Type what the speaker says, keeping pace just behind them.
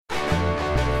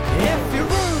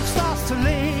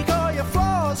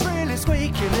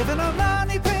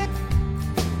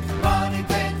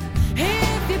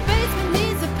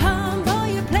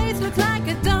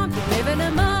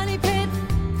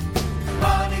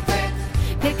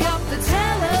Pick up the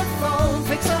telephone,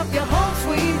 fix up your home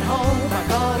sweet home by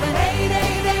calling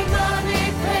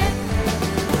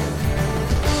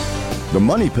 888-MONEY-PIT. The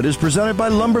Money Pit is presented by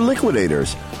Lumber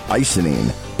Liquidators,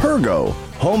 Icynene, Pergo,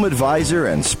 Home Advisor,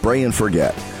 and Spray and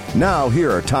Forget. Now,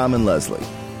 here are Tom and Leslie.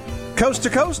 Coast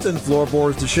to coast and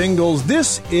floorboards to shingles,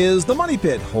 this is the Money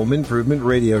Pit Home Improvement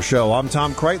Radio Show. I'm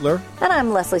Tom Kreitler. And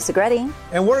I'm Leslie Segretti.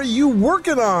 And what are you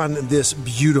working on this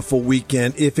beautiful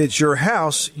weekend? If it's your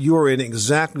house, you're in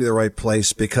exactly the right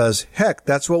place because, heck,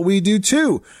 that's what we do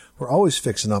too. We're always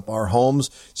fixing up our homes.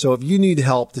 So if you need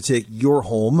help to take your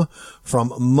home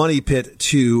from Money Pit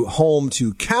to home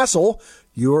to castle,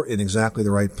 you're in exactly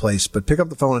the right place. But pick up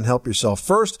the phone and help yourself.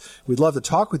 First, we'd love to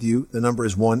talk with you. The number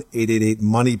is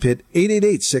 1-888-MONEY-PIT,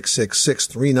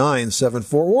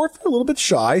 888-666-3974. Or if you're a little bit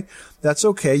shy, that's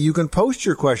okay. You can post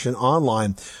your question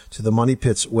online to the Money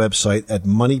Pit's website at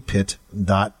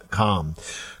moneypit.com.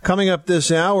 Coming up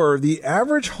this hour, the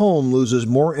average home loses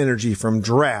more energy from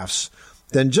drafts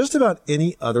than just about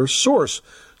any other source.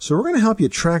 So we're going to help you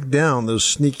track down those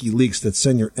sneaky leaks that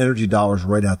send your energy dollars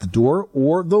right out the door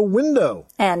or the window.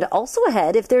 And also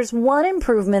ahead, if there's one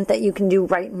improvement that you can do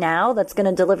right now that's going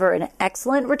to deliver an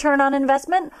excellent return on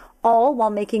investment, all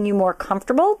while making you more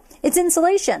comfortable, it's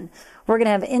insulation. We're going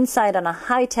to have insight on a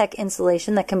high-tech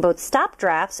insulation that can both stop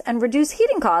drafts and reduce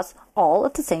heating costs all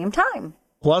at the same time.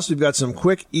 Plus, we've got some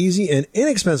quick, easy, and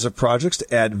inexpensive projects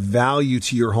to add value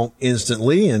to your home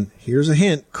instantly. And here's a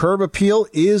hint. Curb appeal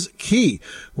is key.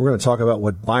 We're going to talk about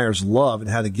what buyers love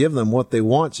and how to give them what they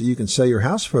want so you can sell your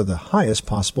house for the highest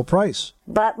possible price.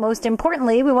 But most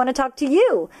importantly, we want to talk to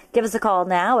you. Give us a call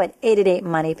now at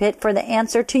 888-MONEY-PIT for the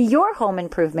answer to your home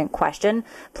improvement question.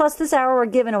 Plus, this hour, we're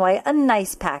giving away a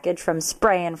nice package from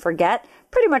Spray and Forget.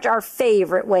 Pretty much our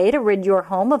favorite way to rid your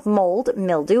home of mold,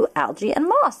 mildew, algae, and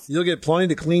moss. You'll get plenty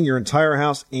to clean your entire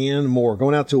house and more.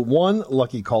 Going out to one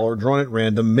lucky caller, drawn at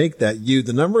random. Make that you.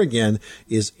 The number again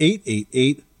is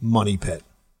 888-MONEY-PIT.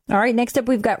 All right, next up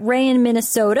we've got Ray in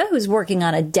Minnesota who's working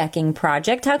on a decking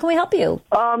project. How can we help you?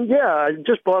 I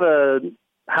just bought a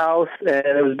house, and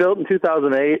it was built in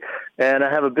 2008, and I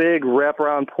have a big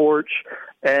wraparound porch,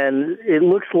 and it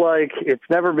looks like it's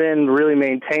never been really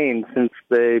maintained since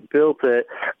they built it.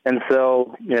 And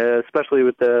so, especially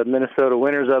with the Minnesota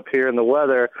winters up here and the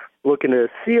weather, looking to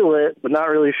seal it, but not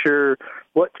really sure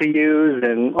what to use,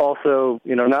 and also,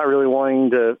 not really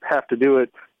wanting to have to do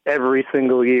it every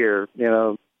single year,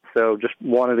 So just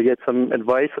wanted to get some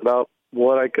advice about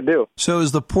what I could do. So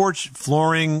is the porch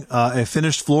flooring a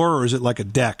finished floor, or is it like a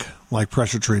deck, like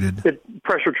pressure-treated? It's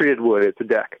pressure-treated wood. It's a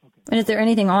deck. And is there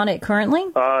anything on it currently?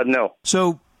 No.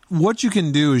 So what you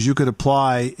can do is you could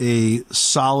apply a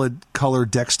solid color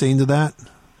deck stain to that.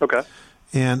 Okay.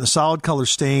 And a solid color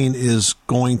stain is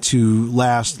going to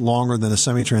last longer than a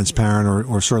semi-transparent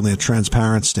or certainly a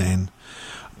transparent stain.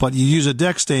 But you use a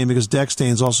deck stain because deck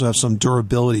stains also have some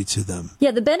durability to them. Yeah,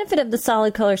 the benefit of the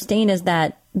solid color stain is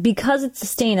that because it's a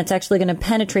stain, it's actually going to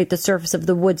penetrate the surface of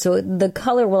the wood, so the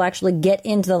color will actually get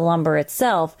into the lumber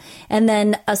itself. And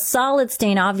then a solid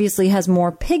stain obviously has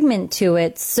more pigment to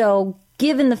it, so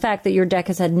given the fact that your deck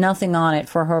has had nothing on it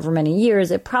for however many years,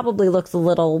 it probably looks a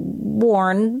little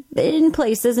worn in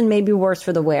places and maybe worse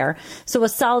for the wear. So a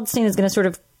solid stain is going to sort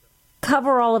of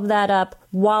cover all of that up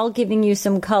while giving you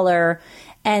some color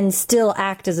and still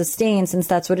act as a stain, since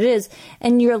that's what it is.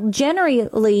 And you're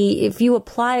generally, if you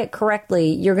apply it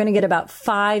correctly, you're going to get about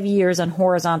 5 years on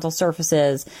horizontal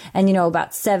surfaces and,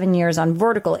 about 7 years on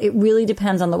vertical. It really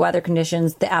depends on the weather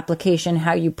conditions, the application,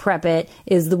 how you prep it.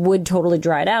 Is the wood totally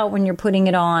dried out when you're putting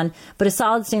it on? But a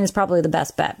solid stain is probably the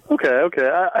best bet. Okay.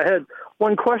 I had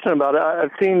one question about it.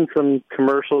 I've seen some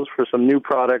commercials for some new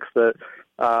products that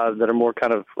are more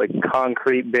kind of like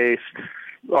concrete-based,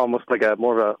 almost like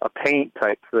more of a paint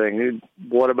type thing.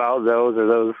 What about those? Are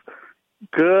those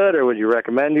good, or would you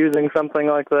recommend using something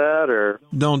like that? Or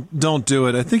don't do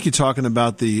it. I think you're talking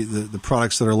about the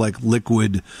products that are like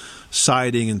liquid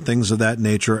siding and things of that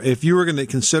nature. If you were going to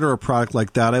consider a product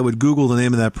like that, I would Google the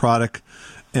name of that product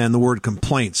and the word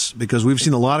complaints, because we've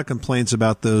seen a lot of complaints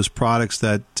about those products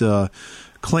that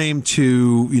claim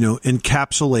to,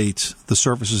 encapsulate the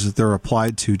surfaces that they're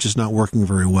applied to, just not working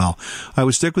very well. I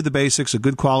would stick with the basics. A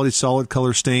good quality solid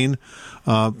color stain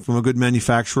from a good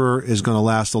manufacturer is going to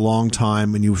last a long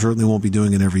time, and you certainly won't be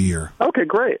doing it every year. Okay,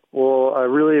 great. Well, I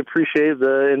really appreciate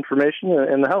the information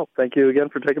and the help. Thank you again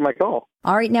for taking my call.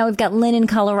 All right, now we've got Lynn in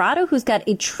Colorado who's got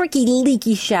a tricky,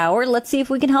 leaky shower. Let's see if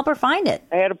we can help her find it.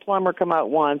 I had a plumber come out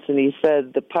once, and he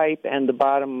said the pipe and the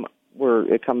bottom where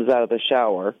it comes out of the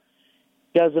shower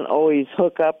doesn't always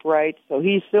hook up right, so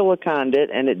he siliconed it,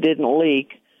 and it didn't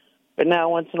leak. But now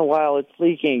once in a while it's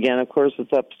leaking again. Of course,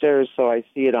 it's upstairs, so I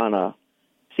see it on a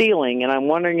ceiling. And I'm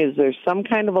wondering, is there some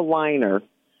kind of a liner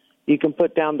you can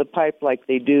put down the pipe like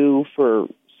they do for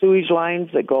sewage lines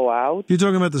that go out? You're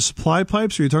talking about the supply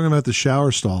pipes, or you're talking about the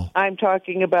shower stall? I'm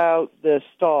talking about the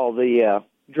stall, the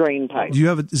drain pipe. Do you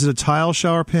have? Is it a tile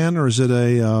shower pan, or is it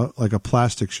a like a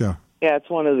plastic shower? Yeah,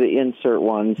 it's one of the insert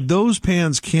ones. Those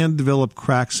pans can develop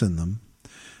cracks in them,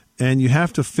 and you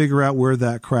have to figure out where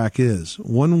that crack is.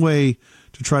 One way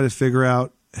to try to figure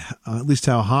out at least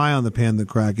how high on the pan the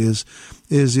crack is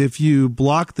if you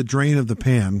block the drain of the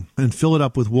pan and fill it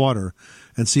up with water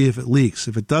and see if it leaks.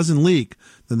 If it doesn't leak,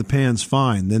 then the pan's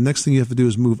fine. The next thing you have to do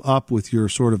is move up with your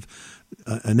sort of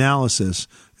analysis,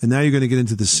 and now you're going to get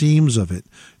into the seams of it.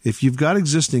 If you've got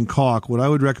existing caulk, what I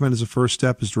would recommend as a first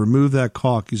step is to remove that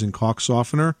caulk using caulk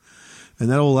softener, and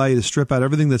that will allow you to strip out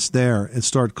everything that's there and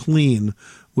start clean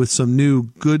with some new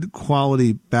good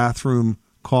quality bathroom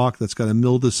caulk that's got a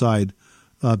mildewcide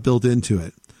built into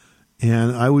it.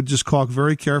 And I would just caulk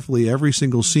very carefully every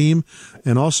single seam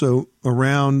and also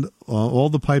around all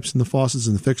the pipes and the faucets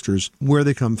and the fixtures where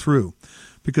they come through.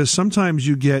 Because sometimes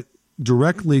you get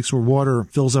direct leaks where water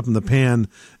fills up in the pan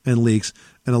and leaks.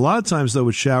 And a lot of times, though,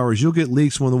 with showers, you'll get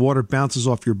leaks when the water bounces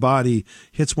off your body,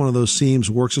 hits one of those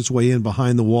seams, works its way in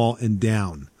behind the wall and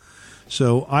down.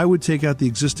 So I would take out the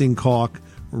existing caulk,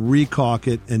 re-caulk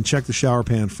it, and check the shower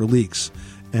pan for leaks.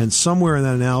 And somewhere in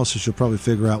that analysis, you'll probably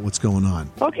figure out what's going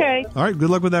on. Okay. All right, good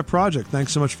luck with that project.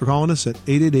 Thanks so much for calling us at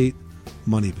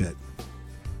 888-MONEY-PIT.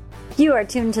 You are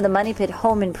tuned to the Money Pit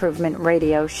Home Improvement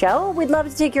Radio Show. We'd love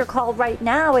to take your call right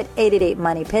now at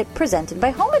 888-MONEY-PIT, presented by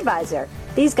Home Advisor.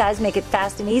 These guys make it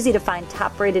fast and easy to find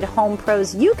top-rated home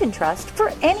pros you can trust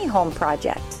for any home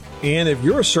project. And if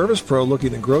you're a service pro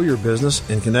looking to grow your business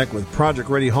and connect with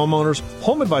project-ready homeowners,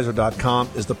 HomeAdvisor.com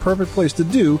is the perfect place to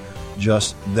do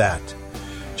just that.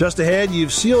 Just ahead,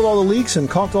 you've sealed all the leaks and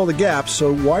caulked all the gaps,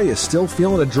 so why are you still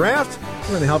feeling a draft? We're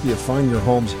going to help you find your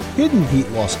home's hidden heat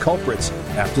loss culprits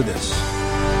after this.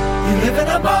 You live in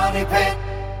a money pit.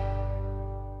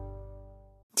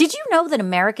 Did you know that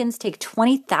Americans take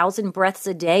 20,000 breaths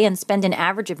a day and spend an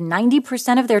average of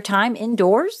 90% of their time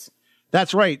indoors?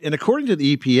 That's right. And according to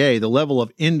the EPA, the level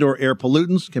of indoor air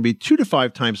pollutants can be 2 to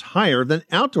 5 times higher than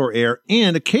outdoor air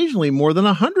and occasionally more than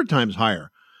 100 times higher.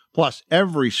 Plus,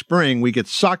 every spring we get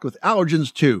socked with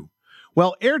allergens too.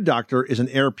 Well, Air Doctor is an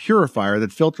air purifier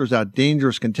that filters out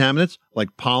dangerous contaminants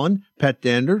like pollen, pet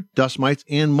dander, dust mites,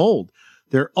 and mold.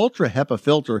 Their Ultra HEPA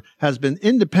filter has been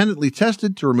independently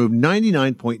tested to remove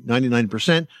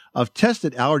 99.99% of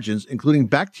tested allergens, including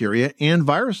bacteria and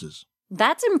viruses.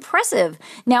 That's impressive.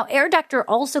 Now, Air Doctor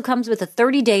also comes with a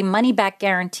 30-day money-back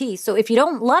guarantee, so if you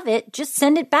don't love it, just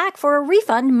send it back for a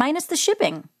refund minus the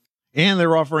shipping. And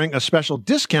they're offering a special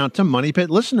discount to Money Pit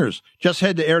listeners. Just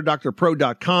head to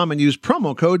airdoctorpro.com and use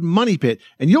promo code MONEYPIT,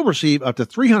 and you'll receive up to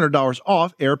 $300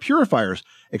 off air purifiers.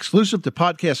 Exclusive to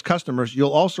podcast customers,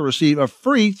 you'll also receive a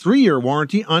free 3-year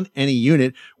warranty on any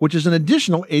unit, which is an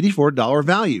additional $84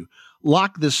 value.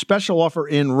 Lock this special offer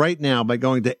in right now by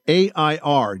going to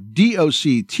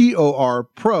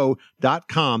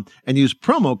airdoctorpro.com and use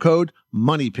promo code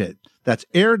MONEYPIT. That's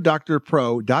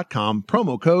airdoctorpro.com,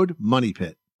 promo code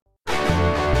MONEYPIT.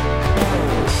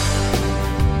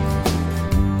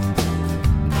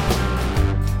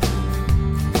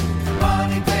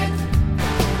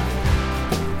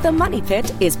 The Money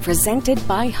Pit is presented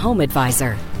by Home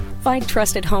Advisor. Find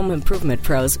trusted home improvement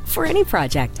pros for any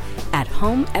project at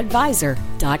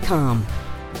HomeAdvisor.com.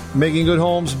 Making good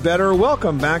homes better.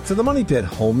 Welcome back to the Money Pit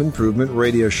Home Improvement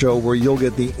Radio Show, where you'll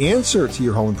get the answer to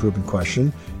your home improvement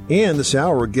question. And this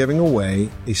hour, we're giving away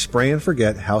a spray and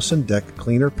forget house and deck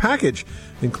cleaner package.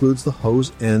 It includes the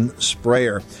hose and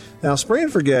sprayer. Now, spray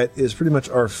and forget is pretty much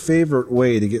our favorite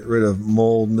way to get rid of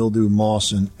mold, mildew,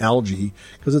 moss, and algae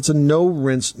because it's a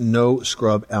no-rinse,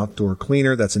 no-scrub outdoor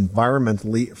cleaner that's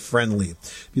environmentally friendly.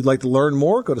 If you'd like to learn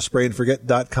more, go to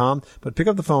sprayandforget.com, but pick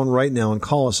up the phone right now and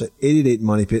call us at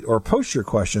 888-MONEYPIT or post your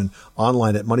question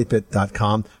online at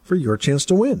moneypit.com for your chance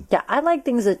to win. Yeah, I like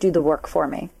things that do the work for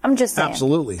me. I'm just saying.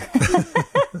 Absolutely.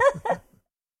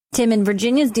 Tim in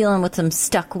Virginia is dealing with some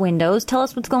stuck windows. Tell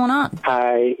us what's going on.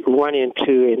 I run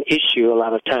into an issue a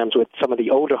lot of times with some of the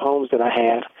older homes that I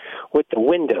have with the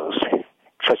windows.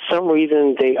 For some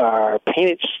reason, they are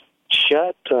painted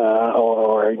shut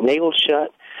or nailed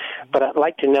shut, but I'd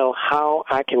like to know how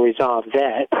I can resolve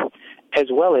that, as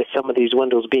well as some of these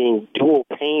windows being dual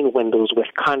pane windows with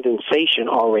condensation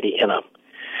already in them.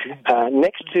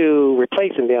 Next to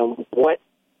replacing them, what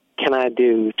can I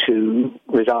do to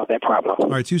resolve that problem? All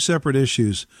right, 2 separate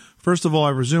issues. First of all,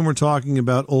 I presume we're talking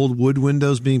about old wood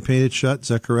windows being painted shut. Is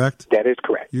that correct? That is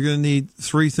correct. You're going to need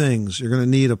three things. You're going to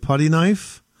need a putty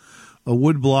knife, a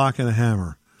wood block, and a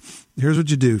hammer. Here's what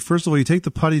you do. First of all, you take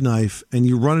the putty knife and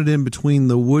you run it in between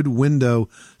the wood window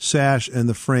sash and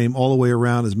the frame all the way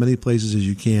around as many places as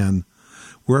you can.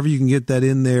 Wherever you can get that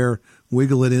in there,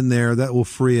 wiggle it in there. That will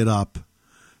free it up.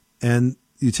 And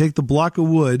you take the block of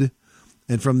wood,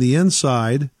 and from the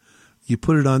inside, you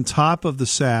put it on top of the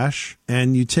sash,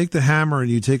 and you take the hammer and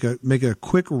you make a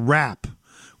quick wrap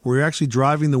where you're actually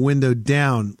driving the window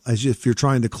down as if you're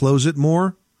trying to close it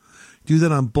more. Do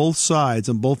that on both sides,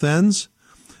 on both ends.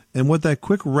 And what that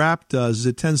quick wrap does is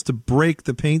it tends to break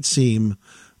the paint seam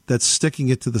that's sticking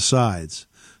it to the sides.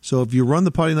 So if you run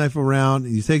the putty knife around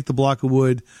and you take the block of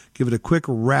wood, give it a quick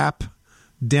wrap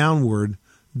downward,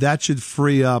 that should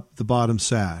free up the bottom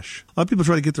sash. A lot of people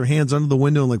try to get their hands under the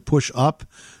window and like push up.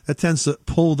 That tends to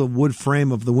pull the wood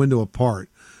frame of the window apart.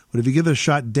 But if you give it a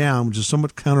shot down, which is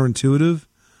somewhat counterintuitive,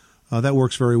 that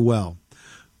works very well.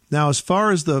 Now, as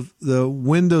far as the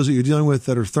windows that you're dealing with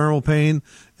that are thermal pane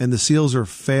and the seals are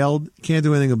failed, you can't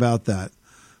do anything about that.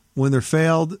 When they're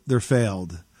failed, they're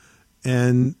failed.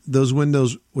 And those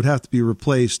windows would have to be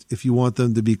replaced if you want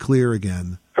them to be clear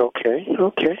again. Okay.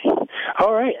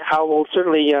 All right. I will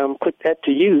certainly put that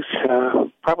to use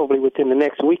probably within the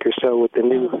next week or so with the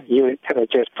new unit that I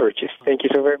just purchased. Thank you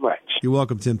so very much. You're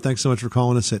welcome, Tim. Thanks so much for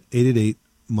calling us at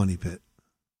 888-MONEY-PIT.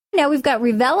 Now we've got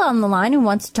Rivella on the line who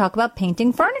wants to talk about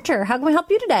painting furniture. How can we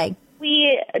help you today?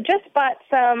 We just bought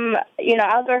some,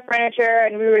 outdoor furniture,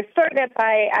 and we restored it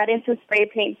by adding some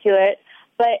spray paint to it.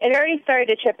 But it already started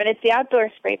to chip, and it's the outdoor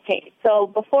spray paint. So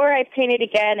before I paint it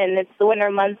again, and it's the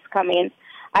winter months coming,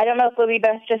 I don't know if it would be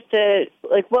best just to,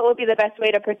 what would be the best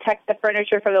way to protect the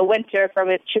furniture from the winter from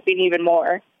it chipping even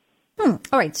more? All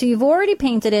right, so you've already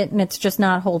painted it, and it's just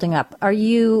not holding up. Where are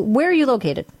you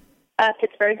located?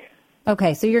 Pittsburgh.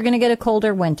 Okay, so you're going to get a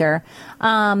colder winter.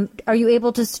 Are you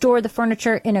able to store the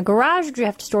furniture in a garage, or do you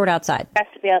have to store it outside? It has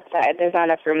to be outside. There's not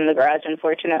enough room in the garage,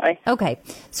 unfortunately. Okay,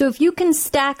 so if you can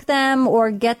stack them or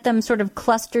get them sort of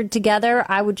clustered together,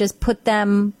 I would just put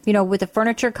them, with a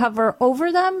furniture cover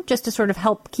over them, just to sort of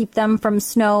help keep them from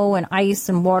snow and ice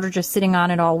and water just sitting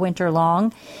on it all winter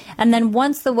long. And then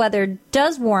once the weather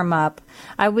does warm up,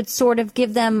 I would sort of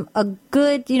give them a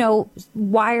good,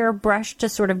 wire brush to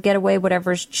sort of get away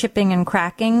whatever's chipping and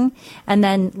cracking, and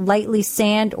then lightly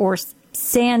sand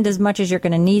as much as you're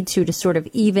going to need to sort of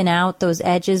even out those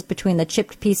edges between the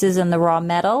chipped pieces and the raw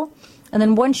metal. And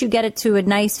then once you get it to a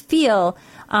nice feel,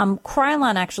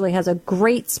 Krylon actually has a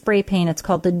great spray paint. It's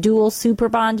called the Dual Super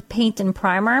Bond Paint and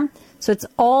Primer. So it's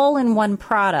all in one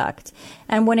product.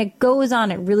 And when it goes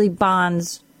on, it really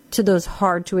bonds to those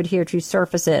hard to adhere to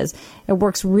surfaces. It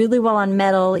works really well on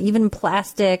metal, even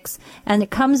plastics, and it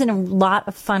comes in a lot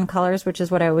of fun colors, which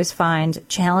is what I always find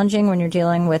challenging when you're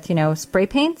dealing with, spray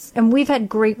paints. And we've had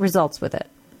great results with it.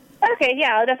 Okay,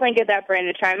 yeah, I'll definitely give that brand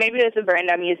a try. Maybe it's a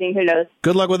brand I'm using, who knows?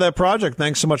 Good luck with that project.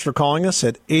 Thanks so much for calling us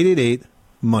at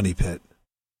 888-MONEY-PIT.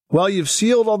 Well, you've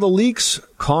sealed all the leaks,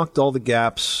 caulked all the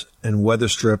gaps, and weather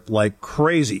stripped like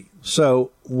crazy.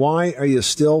 So why are you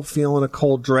still feeling a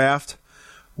cold draft?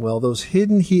 Well, those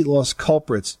hidden heat loss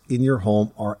culprits in your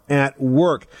home are at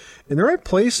work. And they're at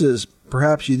places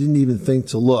perhaps you didn't even think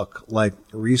to look, like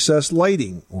recessed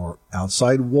lighting or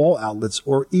outside wall outlets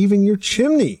or even your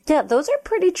chimney. Yeah, those are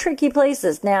pretty tricky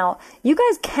places. Now, you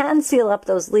guys can seal up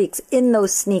those leaks in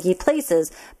those sneaky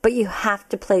places, but you have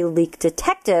to play leak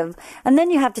detective, and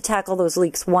then you have to tackle those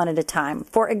leaks one at a time.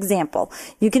 For example,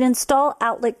 you can install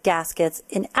outlet gaskets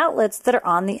in outlets that are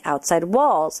on the outside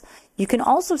walls. You can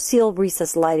also seal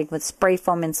recessed lighting with spray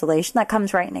foam insulation that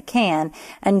comes right in a can.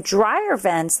 And dryer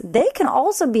vents, they can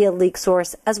also be a leak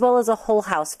source, as well as a whole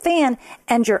house fan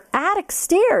and your attic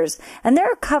stairs. And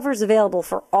there are covers available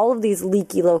for all of these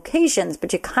leaky locations,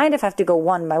 but you kind of have to go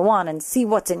one by one and see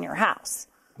what's in your house.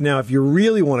 Now, if you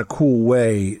really want a cool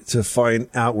way to find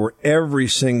out where every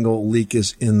single leak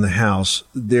is in the house,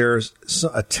 there's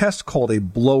a test called a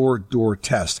blower door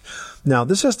test. Now,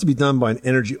 this has to be done by an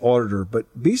energy auditor, but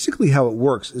basically how it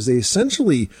works is they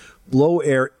essentially blow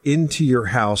air into your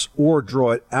house or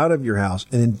draw it out of your house.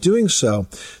 And in doing so,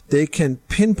 they can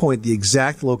pinpoint the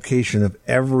exact location of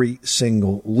every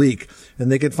single leak. And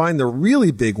they can find the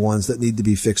really big ones that need to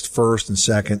be fixed first and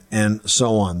second and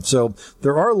so on. So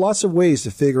there are lots of ways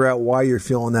to figure out why you're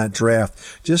feeling that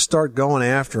draft. Just start going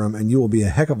after them and you will be a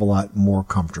heck of a lot more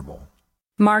comfortable.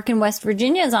 Mark in West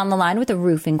Virginia is on the line with a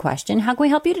roofing question. How can we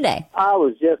help you today? I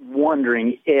was just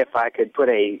wondering if I could put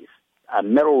a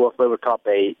metal roof over top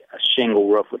a shingle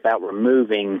roof without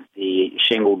removing the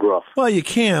shingled roof. Well, you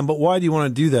can, but why do you want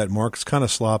to do that, Mark? It's kind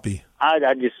of sloppy. I've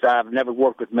never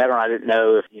worked with metal, and I didn't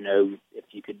know if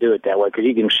you could do it that way, because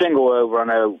you can shingle over. I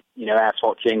know,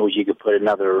 asphalt shingles, you could put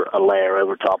a layer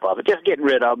over top of it. Just getting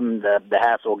rid of them, the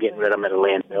hassle of getting rid of them at a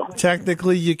landfill.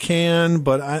 Technically, you can,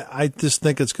 but I just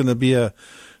think it's going to be a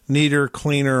neater,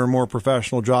 cleaner, more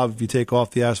professional job if you take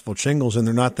off the asphalt shingles, and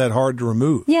they're not that hard to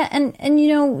remove. Yeah, and you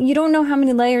don't know how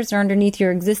many layers are underneath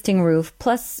your existing roof.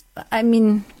 Plus, I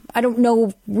mean, I don't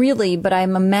know really, but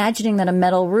I'm imagining that a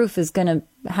metal roof is going to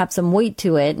have some weight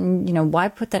to it. And, why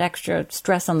put that extra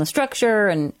stress on the structure?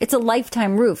 And it's a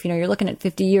lifetime roof. You're looking at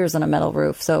 50 years on a metal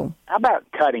roof. So how about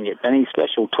cutting it? Any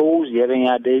special tools? Do you have any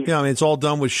idea? Yeah, I mean, it's all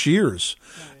done with shears.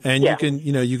 And you can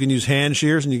use hand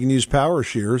shears and you can use power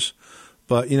shears.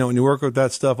 But, when you work with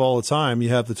that stuff all the time, you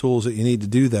have the tools that you need to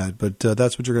do that. But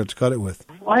that's what you're going to have to cut it with.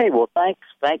 Well, hey, thanks.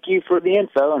 Thank you for the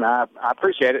info, and I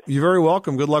appreciate it. You're very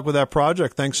welcome. Good luck with that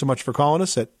project. Thanks so much for calling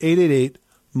us at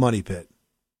 888-MONEY-PIT.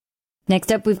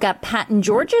 Next up, we've got Pat in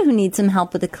Georgia who needs some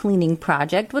help with a cleaning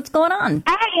project. What's going on?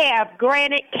 I have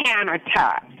granite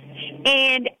countertops,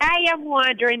 and I am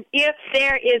wondering if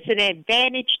there is an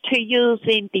advantage to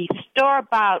using the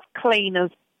store-bought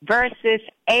cleaners versus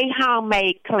a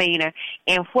homemade cleaner,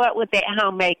 and what would that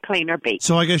homemade cleaner be?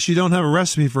 So I guess you don't have a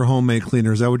recipe for homemade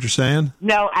cleaner. Is that what you're saying?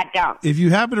 No, I don't. If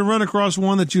you happen to run across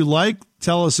one that you like,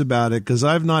 tell us about it, because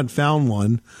I've not found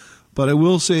one. But I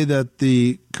will say that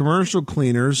the commercial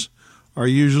cleaners are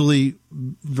usually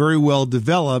very well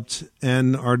developed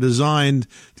and are designed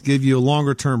to give you a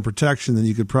longer term protection than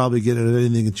you could probably get at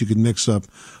anything that you could mix up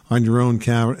on your own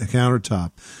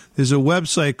countertop. There's a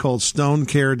website called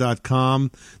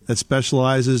stonecare.com that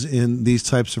specializes in these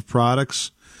types of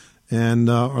products, and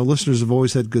our listeners have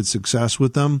always had good success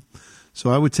with them. So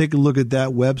I would take a look at that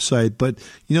website. But,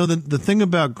 the thing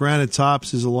about granite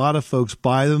tops is a lot of folks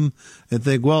buy them and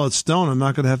think, well, it's stone. I'm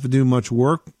not going to have to do much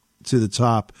work to the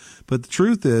top. But the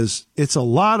truth is, it's a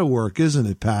lot of work, isn't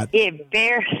it, Pat? It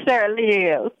very certainly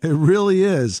is. It really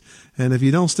is. And if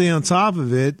you don't stay on top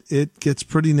of it, it gets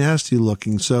pretty nasty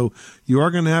looking. So you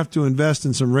are going to have to invest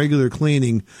in some regular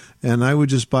cleaning. And I would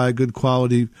just buy a good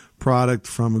quality product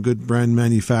from a good brand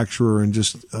manufacturer and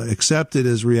just accept it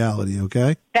as reality,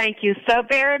 okay? Thank you so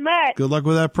very much. Good luck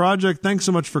with that project. Thanks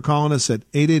so much for calling us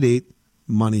at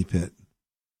 888-MONEY-PIT.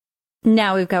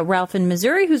 Now we've got Ralph in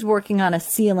Missouri who's working on a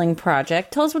ceiling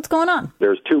project. Tell us what's going on.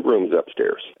 There's 2 rooms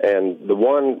upstairs, and the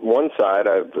one side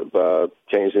I've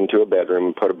changed into a bedroom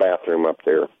and put a bathroom up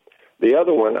there. The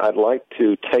other one, I'd like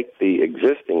to take the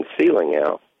existing ceiling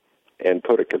out and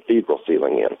put a cathedral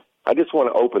ceiling in. I just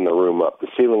want to open the room up. The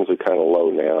ceilings are kind of low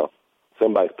now.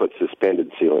 Somebody's put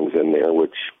suspended ceilings in there,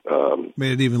 which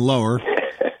made it even lower.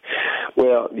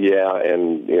 Well, yeah,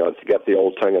 and it's got the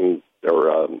old tongue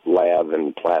or lath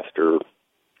and plaster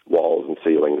walls and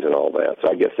ceilings and all that.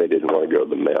 So I guess they didn't want to go to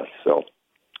the mess. So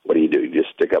what do? You just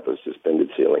stick up a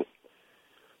suspended ceiling.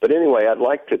 But anyway, I'd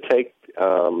like to take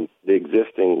the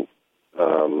existing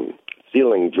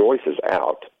ceiling joists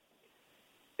out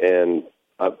and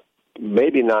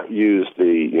maybe not use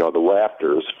the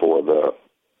rafters for the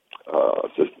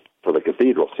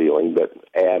cathedral ceiling, but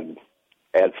add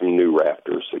some new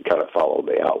rafters that kind of follow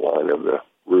the outline of the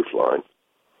roof line.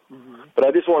 Mm-hmm. But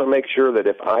I just want to make sure that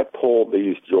if I pull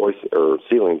these joists or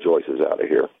ceiling joists out of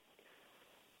here,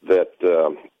 that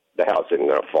the house isn't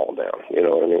going to fall down. You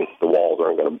know what I mean? The walls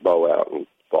aren't going to bow out and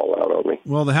fall out on me.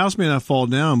 Well, the house may not fall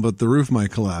down, but the roof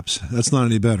might collapse. That's not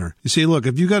any better. You see, look,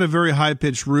 if you got a very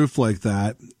high-pitched roof like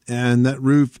that, and that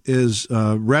roof is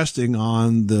resting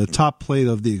on the top plate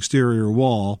of the exterior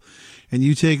wall, and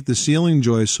you take the ceiling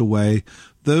joists away,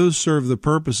 those serve the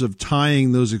purpose of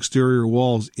tying those exterior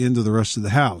walls into the rest of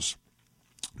the house.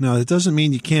 Now, that doesn't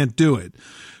mean you can't do it,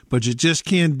 but you just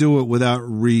can't do it without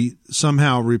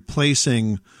somehow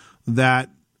replacing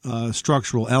that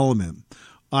structural element.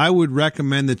 I would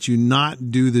recommend that you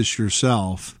not do this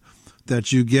yourself,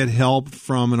 that you get help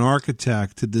from an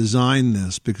architect to design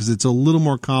this, because it's a little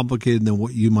more complicated than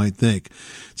what you might think.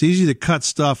 It's easy to cut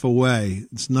stuff away.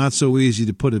 It's not so easy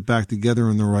to put it back together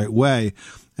in the right way.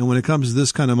 And when it comes to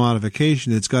this kind of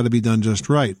modification, it's got to be done just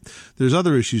right. There's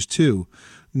other issues too.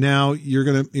 Now you're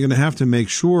gonna have to make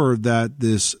sure that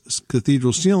this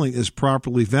cathedral ceiling is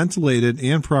properly ventilated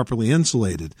and properly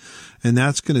insulated, and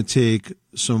that's going to take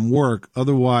some work.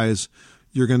 Otherwise,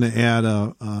 you're going to add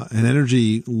an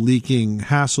energy leaking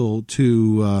hassle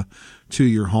to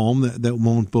your home that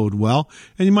won't bode well.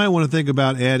 And you might want to think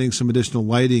about adding some additional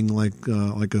lighting, like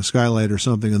a skylight or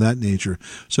something of that nature.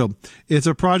 So it's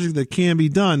a project that can be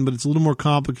done, but it's a little more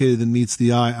complicated than meets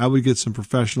the eye. I would get some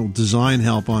professional design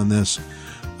help on this,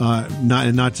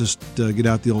 not just get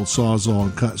out the old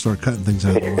Sawzall and start cutting things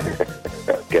out of the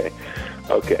way.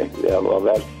 Okay. Yeah. Well,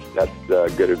 that's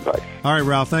good advice. All right,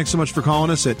 Ralph, thanks so much for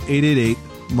calling us at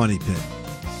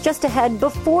 888-MONEY-PIT. Just ahead,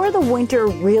 before the winter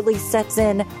really sets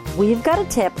in, we've got a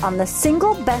tip on the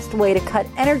single best way to cut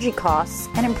energy costs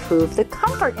and improve the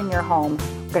comfort in your home.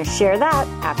 We're going to share that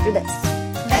after this.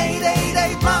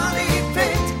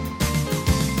 888-MONEY-PIT.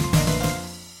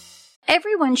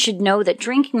 Everyone should know that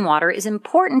drinking water is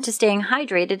important to staying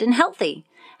hydrated and healthy.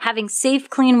 Having safe,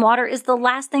 clean water is the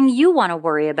last thing you want to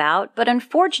worry about, but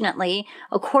unfortunately,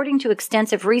 according to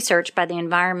extensive research by the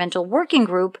Environmental Working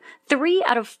Group, 3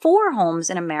 out of 4 homes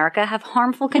in America have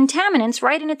harmful contaminants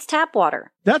right in its tap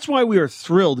water. That's why we are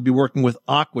thrilled to be working with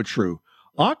AquaTrue.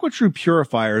 AquaTrue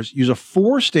purifiers use a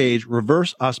 4-stage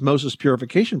reverse osmosis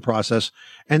purification process,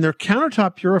 and their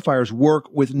countertop purifiers work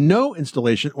with no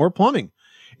installation or plumbing.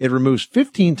 It removes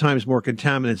 15 times more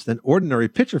contaminants than ordinary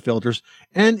pitcher filters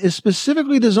and is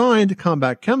specifically designed to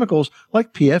combat chemicals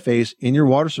like PFAS in your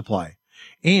water supply.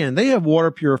 And they have water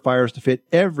purifiers to fit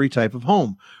every type of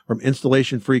home, from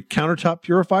installation-free countertop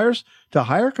purifiers to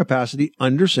higher capacity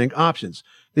under-sink options.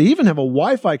 They even have a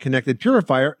Wi-Fi connected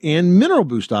purifier and mineral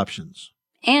boost options.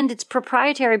 And its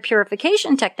proprietary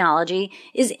purification technology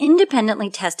is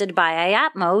independently tested by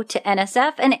IAPMO to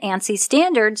NSF and ANSI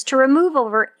standards to remove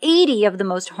over 80 of the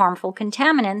most harmful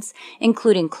contaminants,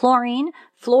 including chlorine,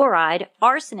 fluoride,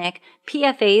 arsenic,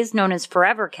 PFAS known as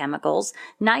forever chemicals,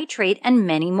 nitrate, and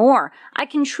many more. I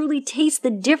can truly taste the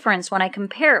difference when I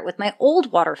compare it with my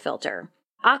old water filter.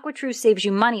 AquaTrue saves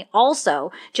you money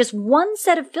also. Just one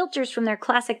set of filters from their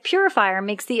classic purifier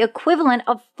makes the equivalent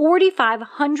of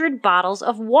 4,500 bottles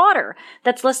of water.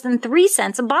 That's less than 3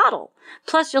 cents a bottle.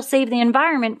 Plus, you'll save the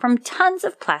environment from tons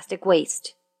of plastic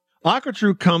waste.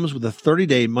 AquaTrue comes with a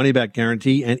 30-day money-back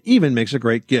guarantee and even makes a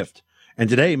great gift. And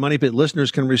today, Money Pit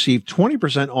listeners can receive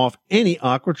 20% off any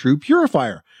AquaTrue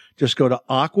purifier. Just go to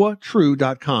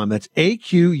aquatrue.com. That's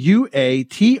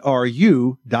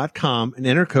AQUATRU.com and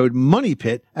enter code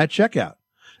MONEYPIT at checkout.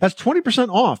 That's 20%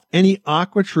 off any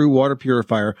AquaTrue water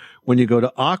purifier when you go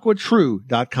to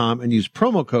aquatrue.com and use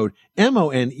promo code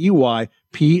MONEYPIT.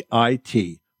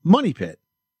 MONEYPIT.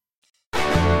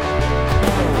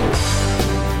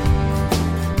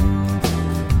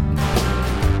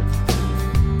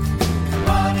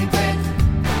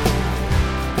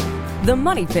 The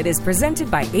Money Pit is presented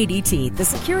by ADT, the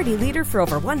security leader for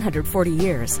over 140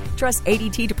 years. Trust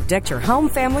ADT to protect your home,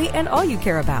 family, and all you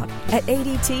care about. At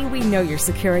ADT, we know your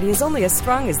security is only as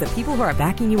strong as the people who are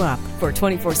backing you up. For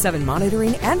 24/7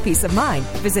 monitoring and peace of mind,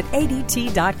 visit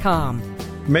ADT.com.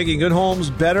 Making good homes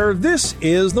better. This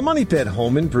is the Money Pit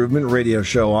Home Improvement Radio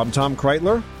Show. I'm Tom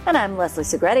Kreitler. And I'm Leslie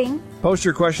Segretti. Post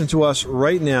your question to us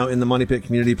right now in the Money Pit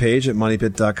community page at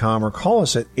moneypit.com or call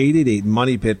us at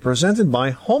 888-MONEY-PIT, presented by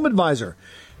Home Advisor.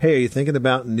 Hey, are you thinking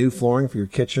about new flooring for your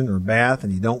kitchen or bath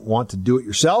and you don't want to do it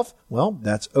yourself? Well,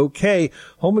 that's okay.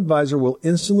 Home Advisor will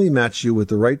instantly match you with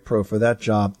the right pro for that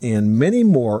job and many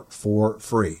more for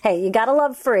free. Hey, you gotta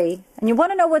love free. And you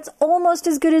want to know what's almost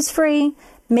as good as free?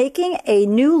 Making a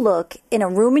new look in a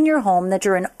room in your home that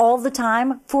you're in all the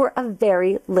time for a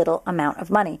very little amount of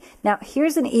money. Now,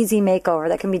 here's an easy makeover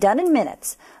that can be done in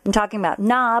minutes. I'm talking about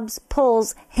knobs,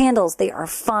 pulls, handles. They are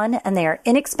fun and they are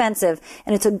inexpensive,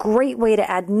 and it's a great way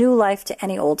to add new life to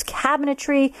any old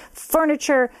cabinetry,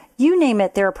 furniture, you name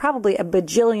it. There are probably a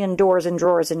bajillion doors and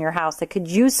drawers in your house that could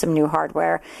use some new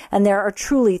hardware, and there are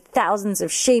truly thousands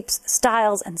of shapes,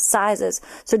 styles, and sizes.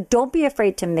 So don't be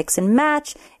afraid to mix and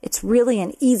match. It's really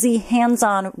an easy,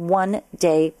 hands-on,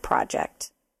 one-day project.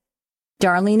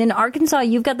 Darlene in Arkansas,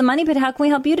 you've got the Money Pit. How can we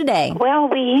help you today? Well,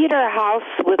 we heat our house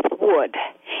with wood,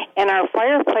 and our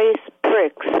fireplace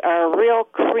bricks are real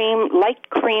light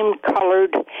cream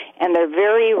colored, and they're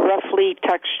very roughly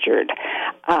textured.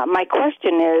 My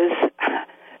question is,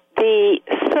 the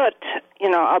soot,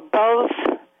 above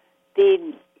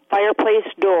the fireplace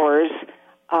doors,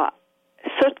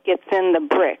 soot gets in the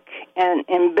brick and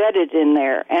embedded in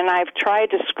there, and I've tried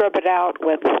to scrub it out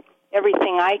with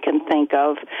everything I can think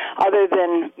of other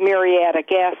than muriatic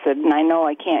acid, and I know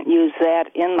I can't use that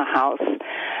in the house.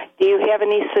 Do you have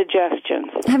any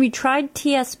suggestions? Have you tried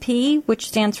TSP, which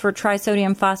stands for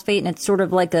trisodium phosphate, and it's sort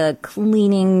of like a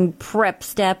cleaning prep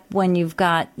step when you've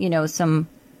got, some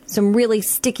really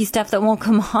sticky stuff that won't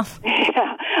come off?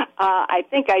 Yeah, I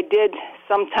think I did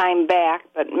some time back,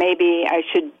 but maybe I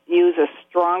should use a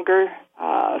stronger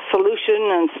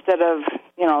solution instead of,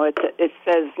 it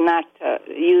says not to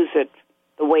use it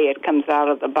the way it comes out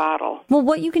of the bottle. Well,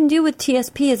 what you can do with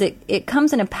TSP is it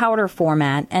comes in a powder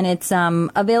format, and it's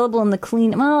available in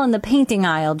the painting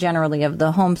aisle generally of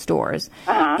the home stores.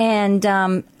 Uh-huh. And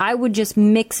I would just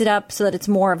mix it up so that it's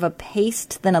more of a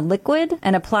paste than a liquid,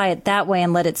 and apply it that way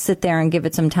and let it sit there and give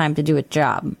it some time to do its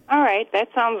job. All right, that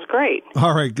sounds great.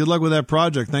 All right, good luck with that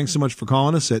project. Thanks so much for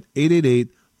calling us at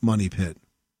 888-MONEY-PIT.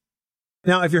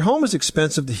 Now, if your home is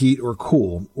expensive to heat or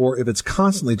cool, or if it's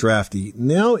constantly drafty,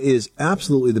 now is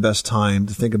absolutely the best time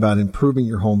to think about improving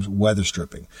your home's weather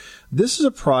stripping. This is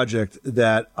a project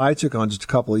that I took on just a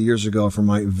couple of years ago for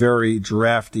my very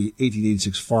drafty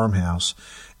 1886 farmhouse.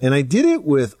 And I did it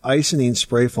with Icynene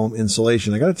spray foam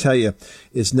insulation. I got to tell you,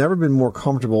 it's never been more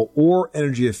comfortable or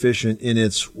energy efficient in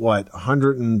its,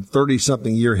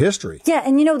 130-something year history. Yeah,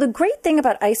 and the great thing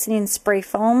about Icynene spray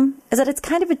foam is that it's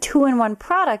kind of a two-in-one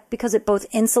product because it both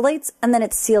insulates and then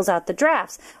it seals out the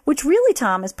drafts, which really,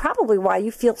 Tom, is probably why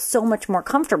you feel so much more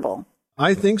comfortable.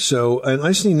 I think so. And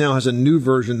Icynene now has a new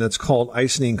version that's called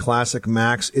Icynene Classic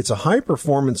Max. It's a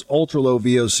high-performance, ultra-low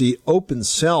VOC open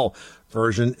cell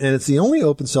version, and it's the only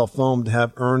open cell foam to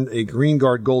have earned a Green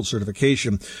Guard Gold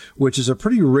certification, which is a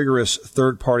pretty rigorous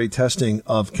third-party testing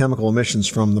of chemical emissions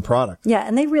from the product. Yeah,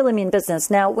 and they really mean business.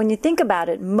 Now, when you think about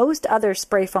it, most other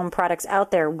spray foam products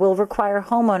out there will require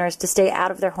homeowners to stay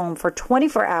out of their home for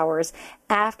 24 hours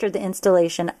after the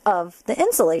installation of the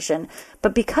insulation.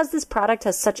 But because this product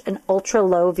has such an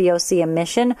ultra-low VOC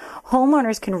emission,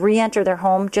 homeowners can re-enter their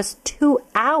home just 2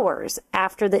 hours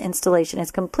after the installation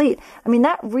is complete. I mean,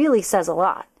 that really says a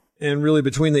lot. And really,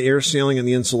 between the air sealing and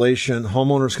the insulation,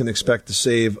 homeowners can expect to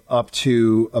save up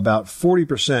to about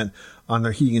 40% on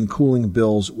their heating and cooling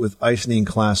bills with Icynene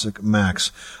Classic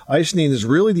Max. Icynene is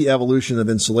really the evolution of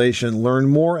insulation. Learn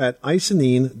more at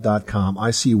icynene.com,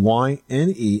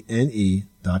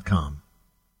 ICYNENE.com.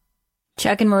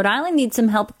 Chuck in Rhode Island needs some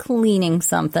help cleaning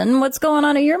something. What's going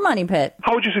on at your money pit?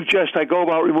 How would you suggest I go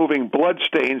about removing blood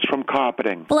stains from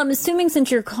carpeting? Well, I'm assuming since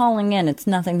you're calling in, it's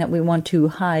nothing that we want to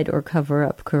hide or cover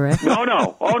up, correct? No. Oh,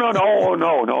 no. All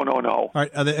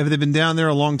right. Have they been down there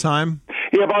a long time?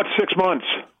 Yeah, about 6 months.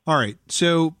 All right.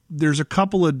 So there's a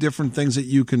couple of different things that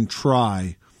you can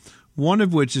try, one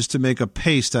of which is to make a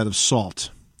paste out of salt.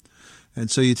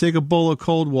 And so you take a bowl of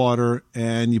cold water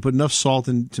and you put enough salt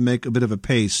in to make a bit of a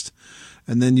paste.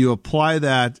 And then you apply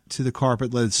that to the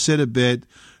carpet, let it sit a bit,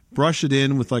 brush it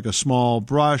in with like a small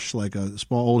brush, like a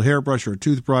small old hairbrush or a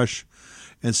toothbrush,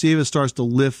 and see if it starts to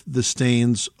lift the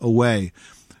stains away.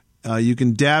 You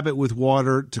can dab it with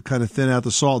water to kind of thin out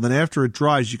the salt. Then after it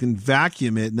dries, you can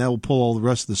vacuum it, and that will pull all the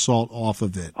rest of the salt off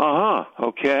of it. Uh-huh.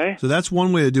 Okay. So that's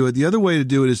one way to do it. The other way to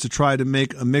do it is to try to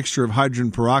make a mixture of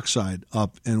hydrogen peroxide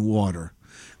up and water.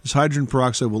 This hydrogen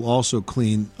peroxide will also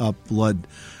clean up blood.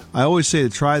 I always say to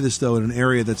try this, though, in an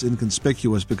area that's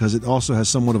inconspicuous because it also has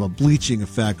somewhat of a bleaching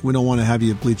effect. We don't want to have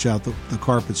you bleach out the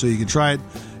carpet. So you can try it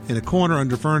in a corner,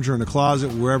 under furniture, in a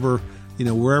closet, wherever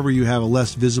you have a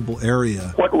less visible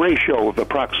area. What ratio of the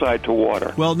peroxide to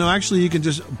water? Well, no, actually, you can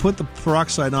just put the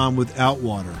peroxide on without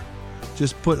water.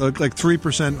 Just put like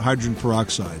 3% hydrogen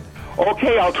peroxide.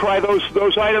 Okay, I'll try those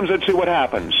items and see what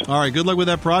happens. All right, good luck with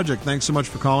that project. Thanks so much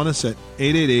for calling us at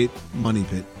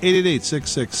 888-MONEY-PIT,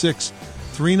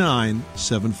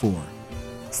 888-666-3974.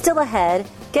 Still ahead,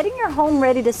 getting your home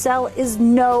ready to sell is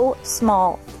no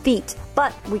small feat,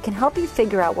 but we can help you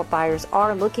figure out what buyers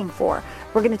are looking for.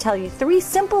 We're going to tell you 3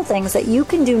 simple things that you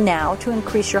can do now to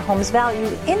increase your home's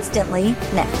value instantly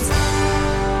next.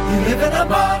 You live in a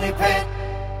money pit.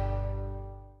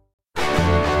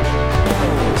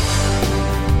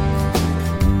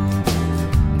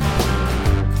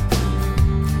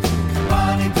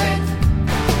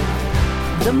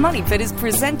 The Money Pit is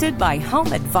presented by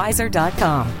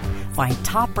HomeAdvisor.com. Find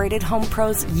top-rated home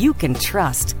pros you can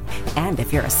trust. And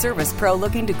if you're a service pro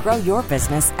looking to grow your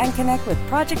business and connect with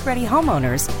project-ready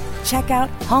homeowners, check out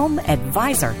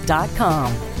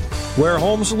HomeAdvisor.com. Where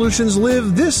home solutions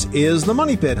live, this is the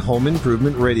Money Pit Home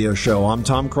Improvement Radio Show. I'm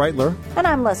Tom Kreitler. And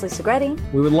I'm Leslie Segretti.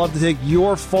 We would love to take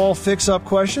your fall fix-up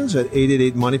questions at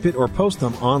 888-MONEY-PIT or post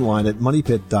them online at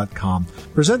moneypit.com.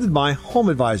 Presented by Home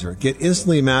Advisor. Get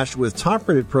instantly matched with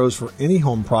top-rated pros for any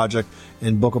home project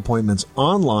and book appointments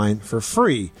online for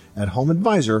free at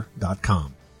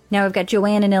homeadvisor.com. Now we've got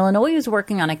Joanne in Illinois who's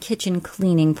working on a kitchen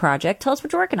cleaning project. Tell us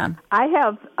what you're working on. I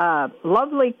have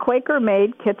lovely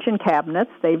Quaker-made kitchen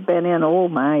cabinets. They've been in,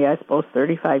 I suppose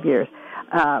 35 years.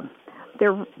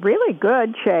 They're really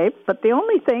good shape, but the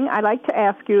only thing I like to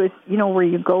ask you is, where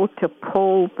you go to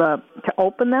to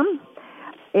open them,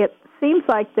 it seems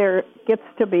like there gets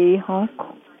to be,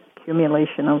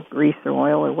 accumulation of grease or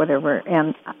oil or whatever.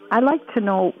 And I'd like to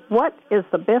know, what is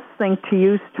the best thing to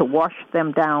use to wash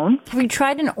them down? Have you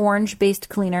tried an orange-based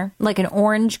cleaner, like an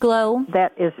Orange Glow?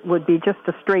 That would be just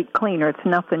a straight cleaner. It's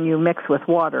nothing you mix with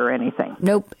water or anything.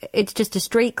 Nope, it's just a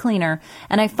straight cleaner.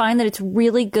 And I find that it's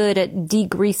really good at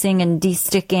degreasing and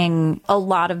desticking a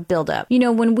lot of buildup. You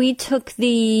know, when we took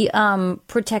the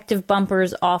protective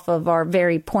bumpers off of our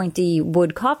very pointy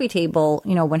wood coffee table,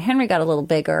 you know, when Henry got a little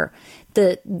bigger,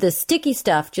 the sticky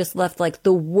stuff just left like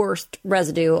the worst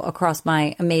residue across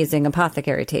my amazing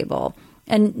apothecary table.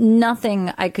 And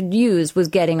nothing I could use was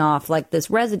getting off like this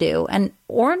residue. And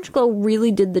Orange Glow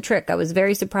really did the trick. I was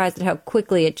very surprised at how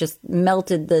quickly it just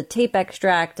melted the tape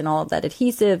extract and all of that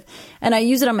adhesive. And I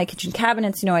use it on my kitchen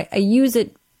cabinets. You know, I use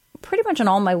it pretty much on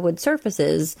all my wood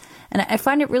surfaces. And I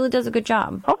find it really does a good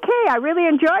job. Okay, I really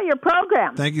enjoy your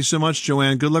program. Thank you so much,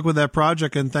 Joanne. Good luck with that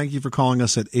project. And thank you for calling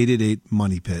us at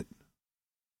 888-MONEY-PIT.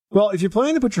 Well, if you're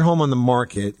planning to put your home on the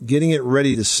market, getting it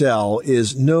ready to sell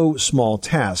is no small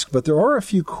task, but there are a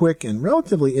few quick and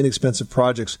relatively inexpensive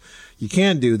projects you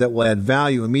can do that will add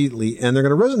value immediately, and they're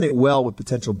going to resonate well with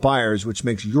potential buyers, which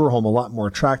makes your home a lot more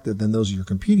attractive than those you're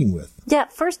competing with. Yeah,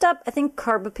 first up, I think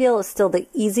curb appeal is still the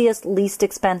easiest, least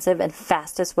expensive, and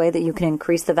fastest way that you can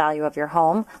increase the value of your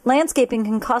home. Landscaping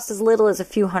can cost as little as a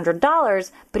few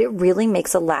 $100s, but it really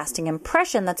makes a lasting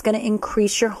impression that's going to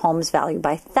increase your home's value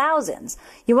by thousands.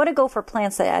 You want to go for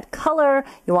plants that add color,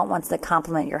 you want ones that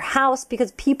complement your house,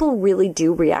 because people really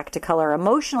do react to color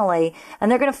emotionally,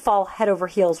 and they're going to fall head over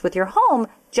heels with your home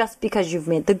just because you've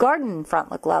made the garden in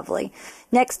front look lovely.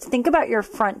 Next, think about your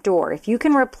front door. If you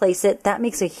can replace it, that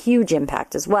makes a huge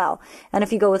impact as well. And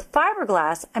if you go with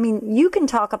fiberglass, I mean, you can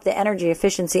talk up the energy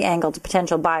efficiency angle to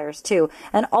potential buyers too.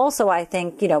 And also, I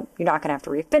think, you know, you're not going to have to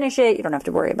refinish it. You don't have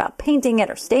to worry about painting it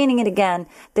or staining it again.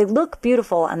 They look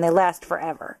beautiful and they last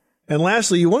forever. And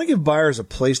lastly, you want to give buyers a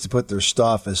place to put their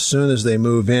stuff as soon as they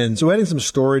move in. So adding some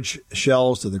storage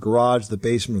shelves to the garage, the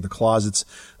basement, or the closets,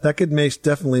 that could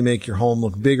definitely make your home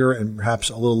look bigger and perhaps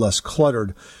a little less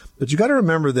cluttered. But you got to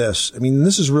remember this. I mean,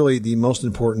 this is really the most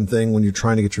important thing when you're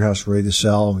trying to get your house ready to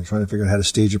sell and you're trying to figure out how to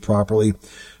stage it properly.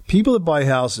 People that buy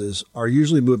houses are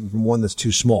usually moving from one that's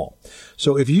too small.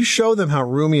 So if you show them how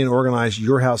roomy and organized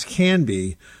your house can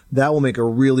be, that will make a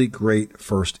really great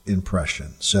first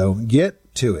impression. So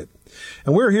get to it.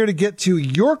 And we're here to get to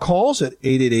your calls at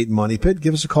 888-MONEY-PIT.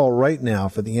 Give us a call right now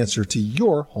for the answer to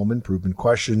your home improvement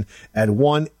question at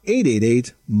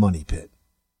 1-888-MONEY-PIT.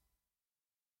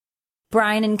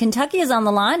 Brian in Kentucky is on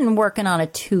the line and working on a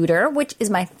Tudor, which is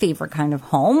my favorite kind of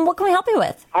home. What can we help you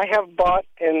with? I have bought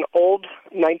an old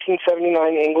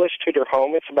 1979 English Tudor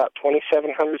home. It's about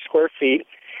 2,700 square feet,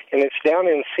 and it's down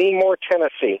in Seymour,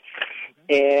 Tennessee.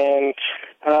 And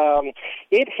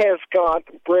it has got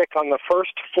brick on the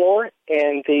first floor,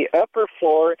 and the upper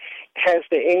floor has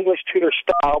the English Tudor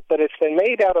style, but it's been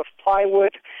made out of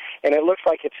plywood, and it looks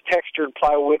like it's textured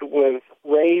plywood with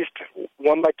raised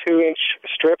 1-by-2-inch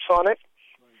strips on it.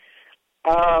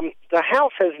 The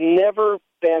house has never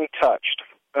been touched,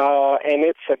 and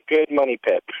it's a good money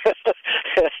pit.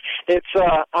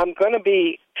 I'm going to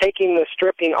be taking the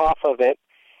stripping off of it,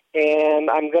 and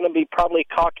I'm going to be probably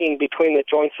caulking between the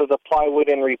joints of the plywood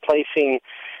and replacing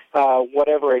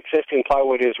whatever existing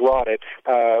plywood is rotted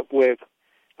with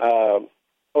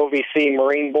OVC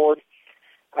marine board,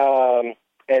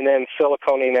 and then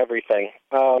siliconing everything.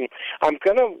 I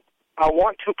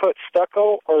want to put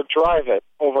stucco or drive it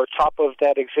over top of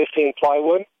that existing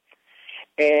plywood,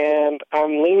 and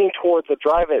I'm leaning towards the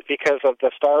drive it because of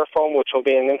the styrofoam, which will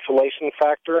be an insulation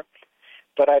factor.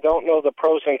 But I don't know the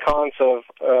pros and cons of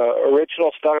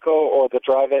original stucco or the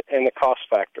drive it and the cost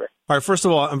factor. All right, first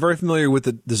of all, I'm very familiar with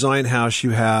the design house you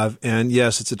have, and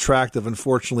yes, it's attractive.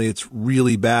 Unfortunately, it's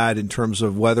really bad in terms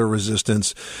of weather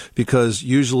resistance because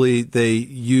usually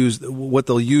what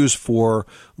they'll use for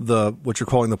what you're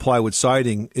calling the plywood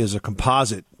siding is a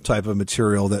composite type of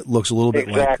material that looks a little bit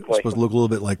supposed to look a little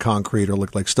bit like concrete or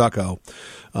look like stucco,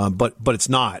 but it's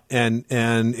not, and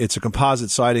it's a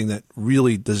composite siding that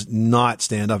really does not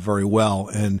stand up very well.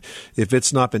 And if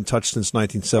it's not been touched since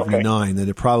 1979, then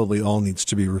it probably all needs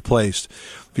to be replaced.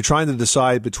 If you're trying to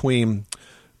decide between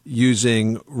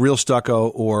using real stucco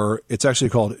or it's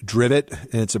actually called Drivet,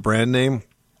 and it's a brand name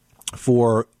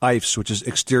for EIFS, which is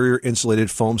exterior insulated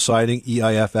foam siding,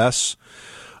 EIFS.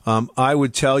 I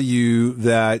would tell you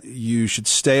that you should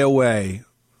stay away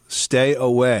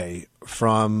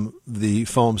from the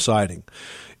foam siding.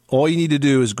 All you need to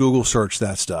do is Google search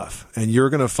that stuff, and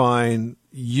you're going to find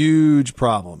huge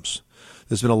problems.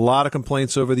 There's been a lot of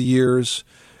complaints over the years,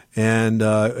 And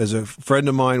as a friend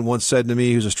of mine once said to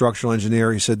me, who's a structural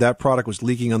engineer, he said that product was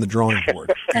leaking on the drawing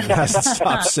board. And it hasn't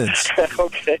stopped since.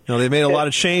 Okay. They made a lot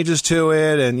of changes to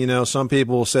it, and some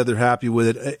people said they're happy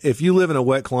with it. If you live in a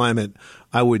wet climate,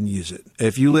 I wouldn't use it. I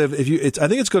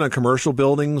think it's good on commercial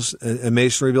buildings and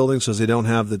masonry buildings because they don't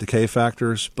have the decay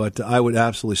factors. But I would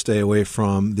absolutely stay away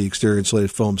from the exterior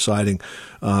insulated foam siding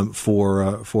for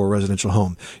a residential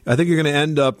home. I think you're going to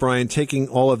end up, Brian, taking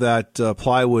all of that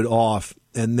plywood off.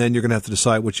 And then you're going to have to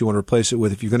decide what you want to replace it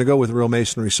with. If you're going to go with real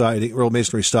masonry siding, real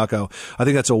masonry stucco, I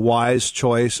think that's a wise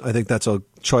choice. I think that's a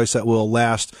choice that will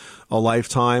last a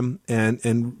lifetime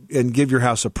and give your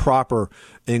house a proper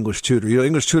English Tudor.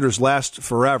 English Tudors last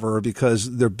forever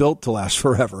because they're built to last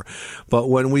forever. But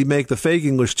when we make the fake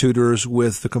English Tudors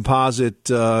with the composite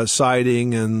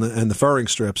siding and the furring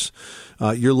strips,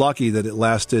 you're lucky that it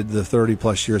lasted the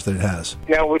 30-plus years that it has.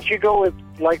 Now, would you go with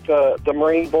like the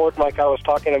marine board like I was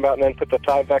talking about and then put the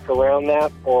tie back around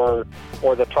that or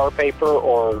the tar paper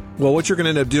or? Well, what you're going to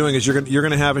end up doing is you're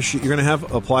going to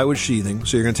have a plywood sheathing.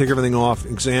 So you're going to take everything off,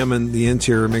 examine the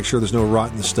interior, make sure there's no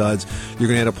rot in the studs. You're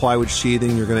going to add a plywood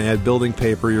sheathing. You're going to add building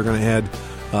paper. You're going to add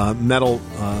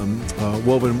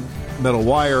woven metal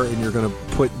wire, and you're going to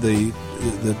put the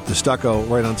stucco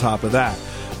right on top of that.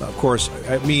 Of course,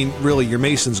 really, your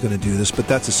mason's going to do this, but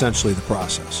that's essentially the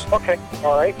process. Okay.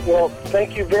 All right. Well,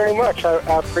 thank you very much. I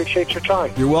appreciate your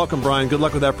time. You're welcome, Brian. Good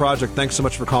luck with that project. Thanks so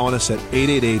much for calling us at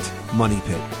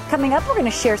 888-MONEY-PIT. Coming up, we're going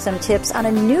to share some tips on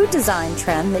a new design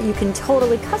trend that you can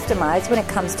totally customize when it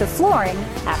comes to flooring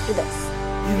after this.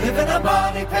 You live in a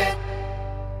money pit.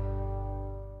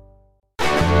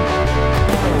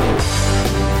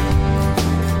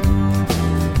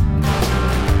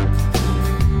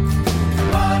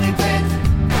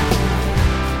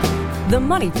 The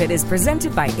Money Pit is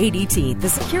presented by ADT, the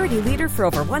security leader for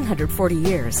over 140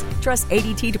 years. Trust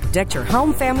ADT to protect your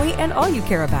home, family, and all you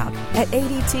care about. At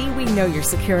ADT, we know your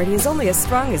security is only as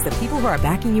strong as the people who are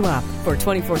backing you up. For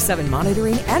 24/7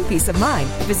 monitoring and peace of mind,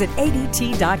 visit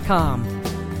ADT.com.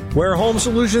 Where home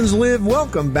solutions live,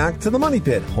 welcome back to the Money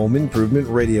Pit Home Improvement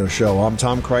Radio Show. I'm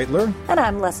Tom Kreitler. And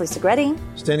I'm Leslie Segretti.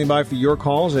 Standing by for your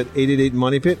calls at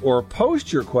 888-MONEY-PIT or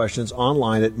post your questions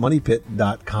online at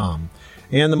moneypit.com.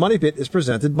 And the Money Pit is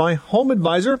presented by Home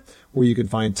Advisor, where you can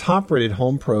find top-rated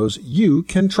home pros you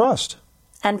can trust.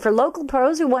 And for local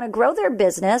pros who want to grow their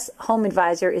business, Home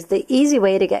Advisor is the easy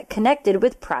way to get connected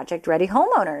with project-ready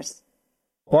homeowners.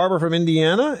 Barbara from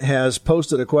Indiana has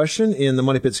posted a question in the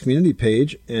Money Pit's community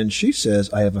page, and she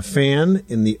says, I have a fan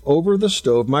in the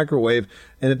over-the-stove microwave,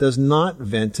 and it does not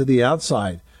vent to the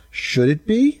outside. Should it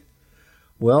be?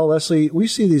 Well, Leslie, we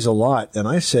see these a lot, and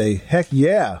I say, heck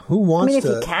yeah. Who wants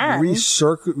to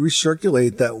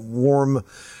recirculate that warm,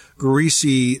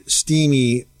 greasy,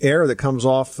 steamy air that comes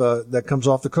off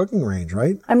the cooking range,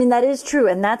 right? I mean, that is true,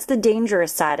 and that's the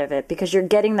dangerous side of it, because you're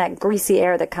getting that greasy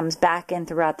air that comes back in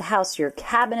throughout the house. Your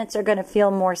cabinets are going to feel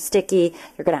more sticky.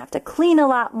 You're going to have to clean a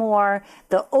lot more.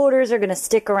 The odors are going to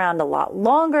stick around a lot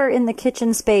longer in the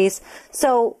kitchen space.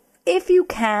 So if you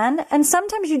can, and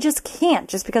sometimes you just can't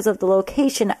just because of the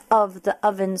location of the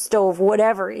oven, stove,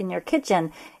 whatever in your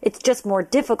kitchen, it's just more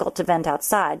difficult to vent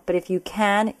outside. But if you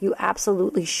can, you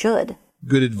absolutely should.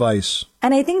 Good advice.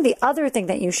 And I think the other thing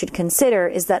that you should consider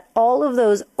is that all of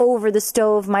those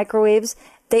over-the-stove microwaves,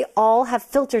 they all have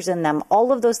filters in them.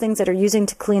 All of those things that are using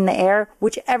to clean the air,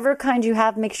 whichever kind you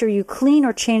have, make sure you clean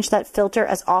or change that filter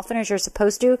as often as you're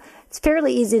supposed to. It's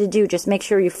fairly easy to do. Just make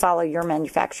sure you follow your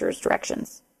manufacturer's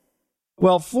directions.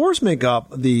 Well, floors make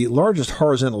up the largest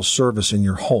horizontal surface in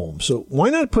your home, so why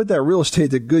not put that real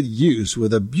estate to good use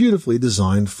with a beautifully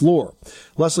designed floor?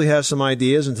 Leslie has some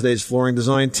ideas in today's flooring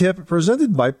design tip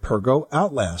presented by Pergo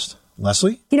Outlast.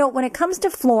 Leslie? When it comes to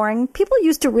flooring, people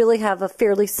used to really have a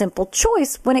fairly simple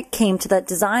choice when it came to that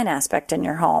design aspect in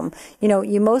your home.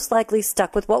 You most likely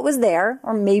stuck with what was there,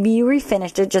 or maybe you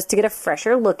refinished it just to get a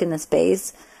fresher look in the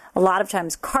space. A lot of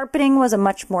times carpeting was a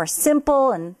much more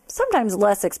simple and sometimes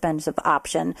less expensive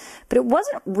option, but it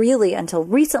wasn't really until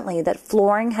recently that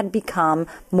flooring had become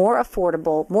more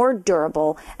affordable, more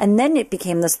durable, and then it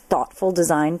became this thoughtful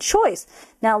design choice.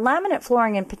 Now, laminate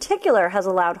flooring in particular has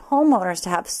allowed homeowners to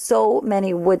have so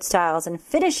many wood styles and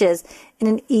finishes in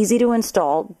an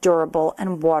easy-to-install, durable,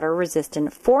 and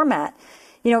water-resistant format.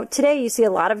 Today you see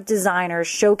a lot of designers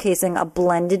showcasing a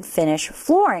blended finish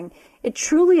flooring. It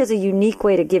truly is a unique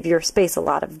way to give your space a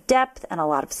lot of depth and a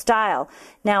lot of style.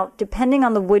 Now, depending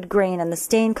on the wood grain and the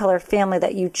stain color family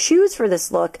that you choose for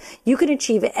this look, you can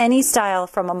achieve any style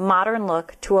from a modern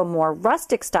look to a more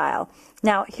rustic style.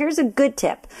 Now, here's a good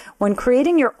tip. When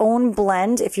creating your own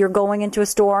blend, if you're going into a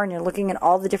store and you're looking at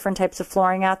all the different types of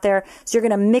flooring out there, so you're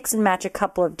going to mix and match a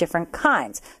couple of different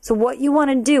kinds. So what you want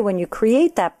to do when you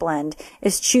create that blend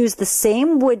is choose the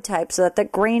same wood type so that the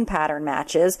grain pattern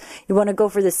matches. You want to go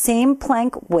for the same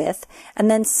plank width and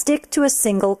then stick to a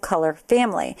single color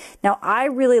family. Now, I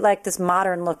really like this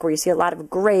modern look where you see a lot of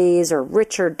grays or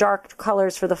richer, dark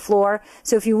colors for the floor.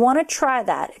 So if you want to try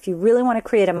that, if you really want to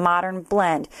create a modern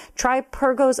blend, try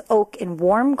Pergo's Oak in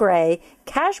warm gray,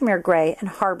 cashmere gray, and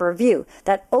harbor view.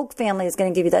 That oak family is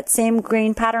going to give you that same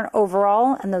green pattern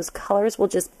overall, and those colors will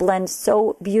just blend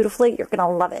so beautifully. You're going to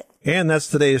love it. And that's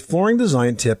today's flooring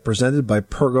design tip presented by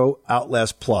Pergo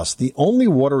Outlast Plus, the only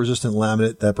water-resistant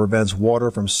laminate that prevents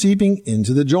water from seeping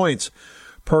into the joints.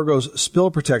 Pergo's Spill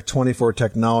Protect 24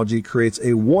 technology creates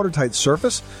a watertight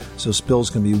surface so spills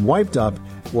can be wiped up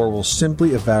or will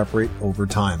simply evaporate over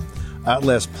time.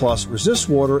 Outlast Plus resists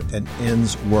water and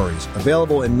ends worries.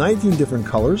 Available in 19 different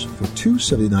colors for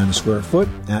 $2.79 a square foot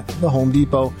at the Home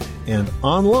Depot and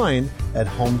online at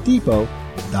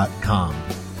homedepot.com.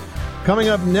 Coming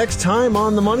up next time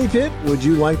on The Money Pit, would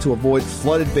you like to avoid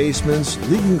flooded basements,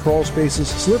 leaking crawl spaces,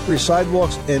 slippery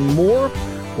sidewalks, and more?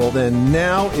 Well, then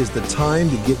now is the time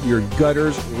to get your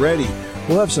gutters ready.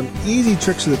 We'll have some easy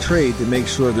tricks of the trade to make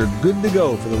sure they're good to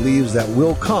go for the leaves that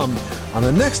will come on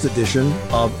the next edition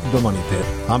of The Money Pit.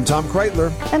 I'm Tom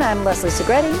Kreitler. And I'm Leslie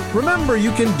Segretti. Remember,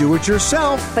 you can do it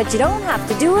yourself, but you don't have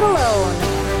to do it alone.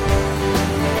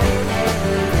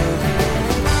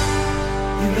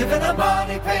 You live in a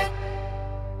money pit.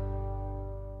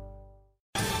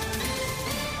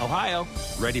 Ohio,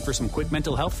 ready for some quick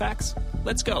mental health facts?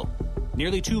 Let's go.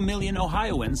 Nearly 2 million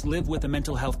Ohioans live with a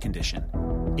mental health condition.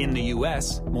 In the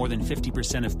U.S., more than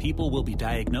 50% of people will be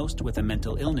diagnosed with a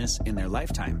mental illness in their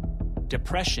lifetime.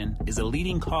 Depression is a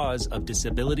leading cause of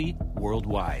disability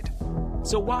worldwide.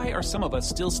 So why are some of us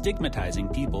still stigmatizing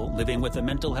people living with a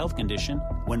mental health condition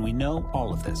when we know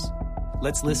all of this?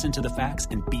 Let's listen to the facts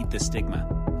and beat the stigma.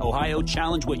 Ohio,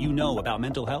 challenge what you know about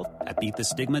mental health at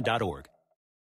beatthestigma.org.